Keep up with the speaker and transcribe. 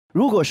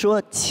如果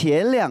说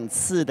前2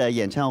次的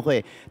演唱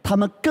会，他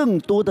们更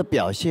多的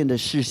表现的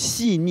是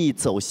细腻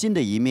走心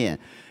的一面，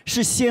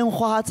是鲜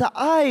花在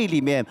爱里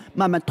面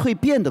慢慢蜕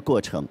变的过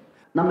程。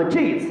那么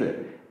这一次，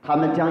他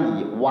们将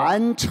以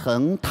完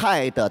成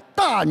态的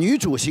大女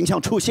主形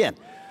象出现，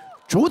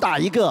主打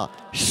一个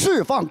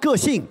释放个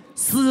性，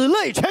死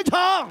泪全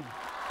场。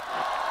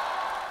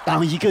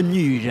当一个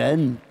女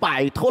人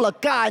摆脱了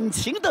感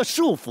情的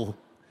束缚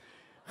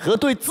和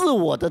对自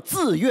我的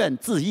自怨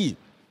自艾。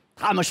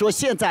 他们说，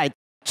现在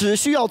只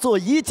需要做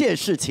一件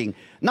事情，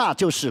那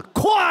就是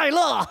快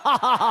乐！哈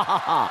哈哈哈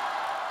哈！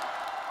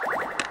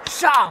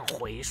上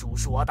回书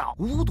说到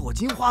，5朵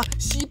金花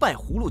惜败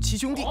葫芦7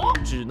兄弟，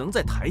只能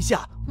在台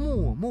下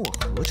默默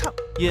合唱，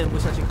咽不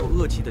下这口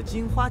恶气的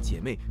金花姐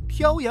妹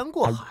漂洋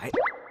过海，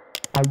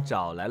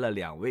找来了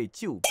2位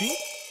救兵。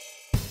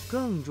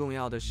更重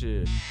要的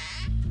是，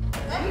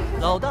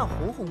老大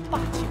红红霸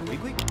气回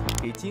归，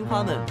给金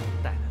花们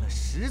带来了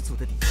十足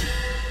的底气。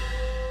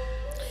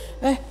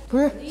 哎，不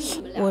是，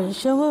我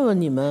先问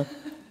问你们，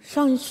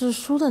上一次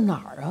输在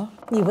哪儿啊？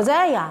你不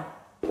在呀。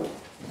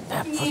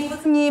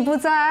你不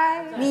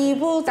在，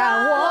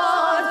但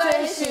我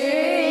最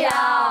需要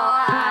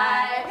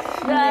爱。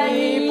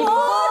你不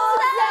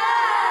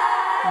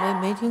在。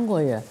没听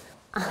过耶。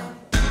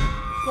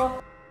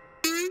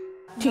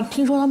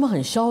听说他们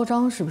很嚣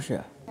张，是不是？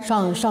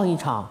上一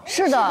场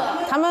是的，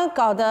他们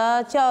搞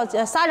的叫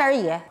撒点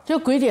野。这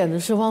鬼点子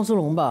是汪苏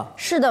泷吧？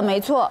是的，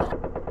没错，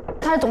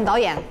他是总导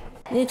演。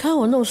 你看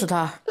我弄死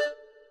他，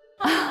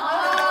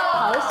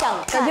好想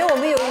看，感觉我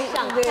们有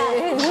想看。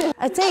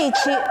哎，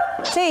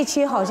这一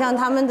期好像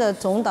他们的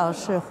总导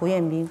是胡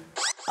彦斌。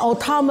哦，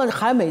他们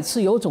还每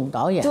次有总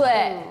导演。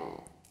对，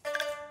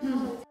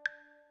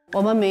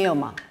我们没有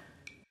嘛？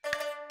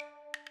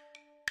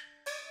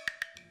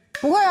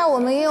不会啊，我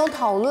们也有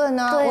讨论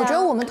啊。对啊我觉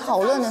得我们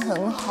讨论的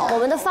很好。我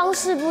们的方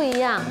式不一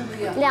样，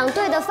两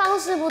队的方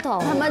式不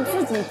同，他们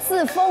自己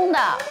自封的。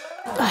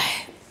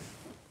哎，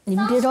你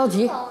们别着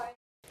急。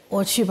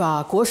 我去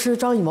把国师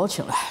张艺谋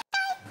请来。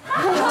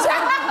真的假的？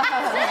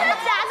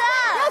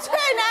要去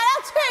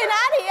哪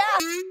里啊？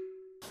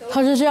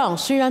他是这样，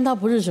虽然他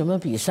不是什么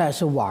比赛，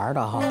是玩的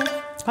哈，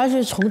但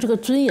是从这个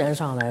尊严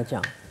上来讲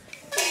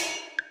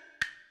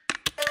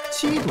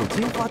，7朵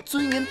金花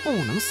尊严不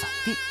能扫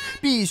地，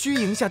必须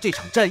赢下这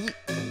场战役。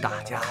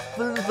大家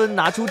纷纷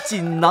拿出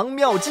锦囊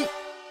妙计。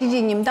季季，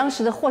你们当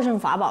时的获胜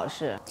法宝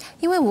是？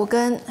因为我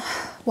跟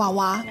娃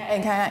娃，哎，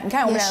你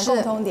看我们俩的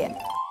共通点。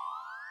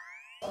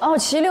 哦，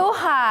齐刘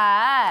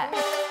海，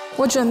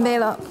我准备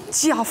了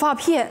假发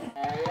片。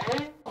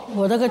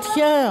我的个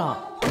天啊！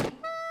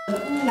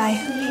来，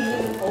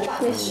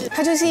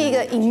它就是一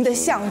个赢的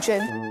象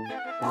征。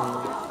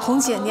红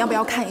姐，你要不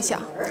要看一下？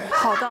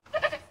好的。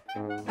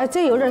哎，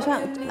这有点像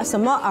什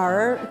么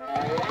儿？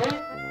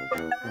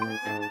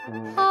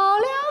好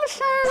了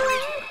山。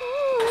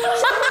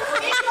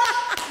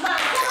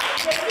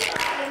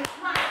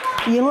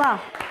赢了！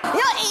要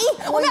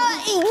赢，我们要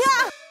赢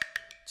啊！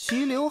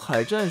 齐刘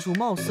海战术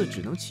貌似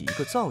只能起一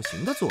个造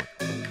型的作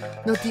用，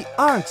那第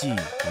2季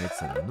该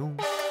怎么弄？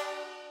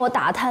我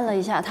打探了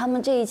一下，他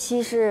们这一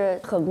期是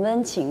很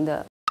温情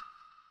的，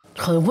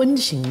很温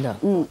情的。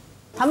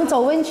他们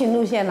走温情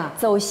路线了，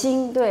走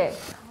心。对，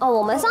哦，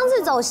我们上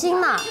次走心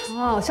嘛，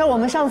哦，像我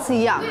们上次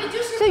一样，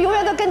就永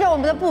远都跟着我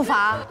们的步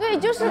伐。对，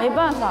就是没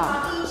办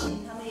法。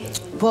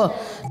不，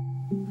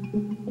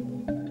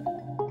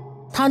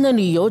他那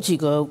里有几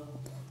个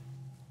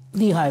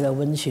厉害的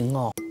温情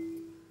哦。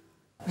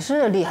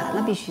 是厉害，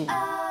那必须，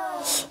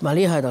蛮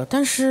厉害的。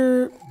但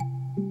是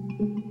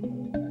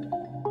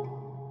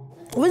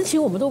温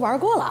情我们都玩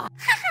过了，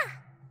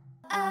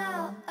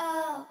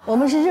我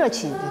们是热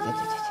情。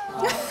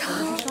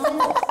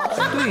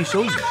对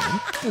手已赢，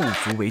不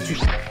足为惧，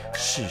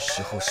是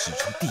时候使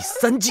出第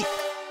3计。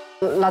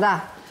老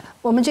大，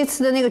我们这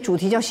次的那个主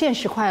题叫现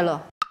实快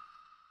乐，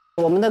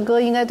我们的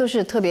歌应该都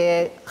是特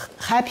别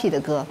happy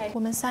的歌。我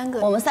们3个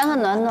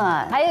暖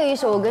暖，还有一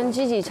首我跟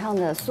Gigi 唱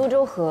的《苏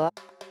州河》。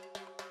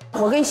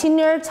 我跟心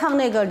妮儿唱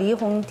那个《梨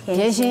红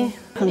甜心》，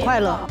很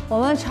快乐。我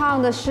们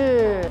唱的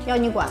是《要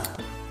你管》，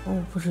我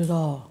不知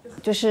道，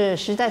就是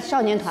时代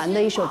少年团的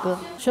一首歌。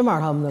先把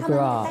他们的歌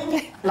啊。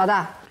老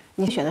大，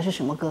你选的是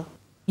什么歌？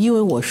因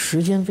为我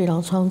时间非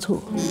常仓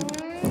促，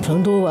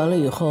成都完了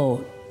以后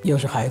又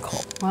是海口，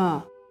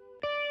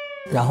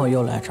然后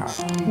又来这儿，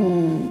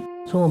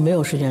所以我没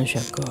有时间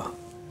选歌，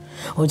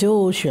我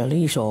就选了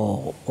一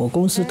首我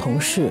公司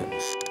同事，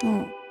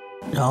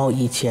然后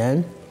以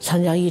前。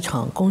 参加一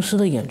场公司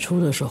的演出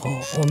的时候，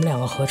我们2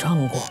个合唱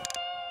过。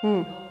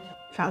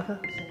啥歌？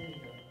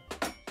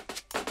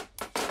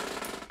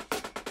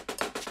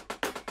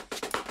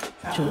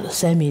就是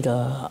Sammy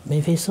的《眉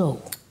飞色舞》。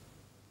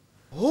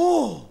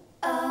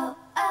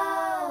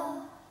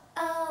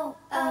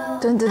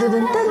噔噔噔噔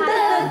噔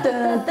噔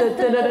噔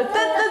噔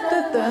噔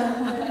噔。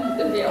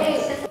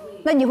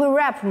那你会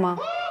rap 吗？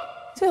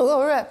这首歌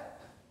有 rap。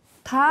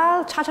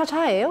他叉叉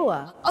叉 L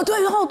啊。哦，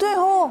对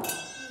哦。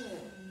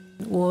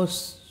我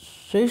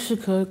随时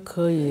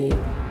可以。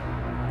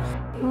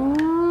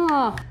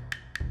哦。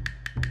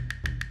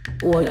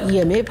我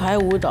也没排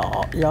舞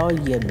蹈，然后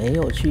也没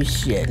有去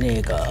写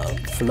那个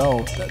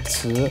flow 的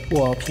词，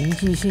我凭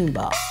即兴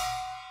吧。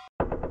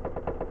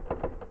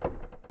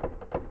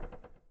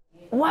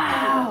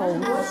哇哦！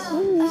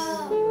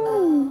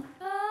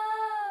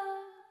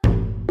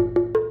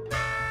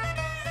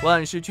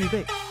万事俱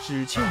备，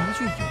只欠一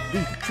句有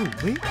力的助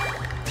威。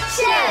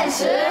限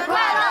时快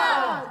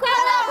乐，快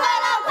乐快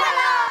乐快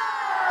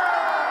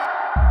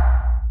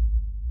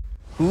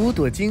乐！5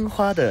朵金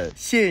花的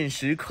限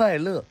时快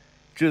乐，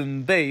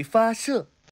准备发射。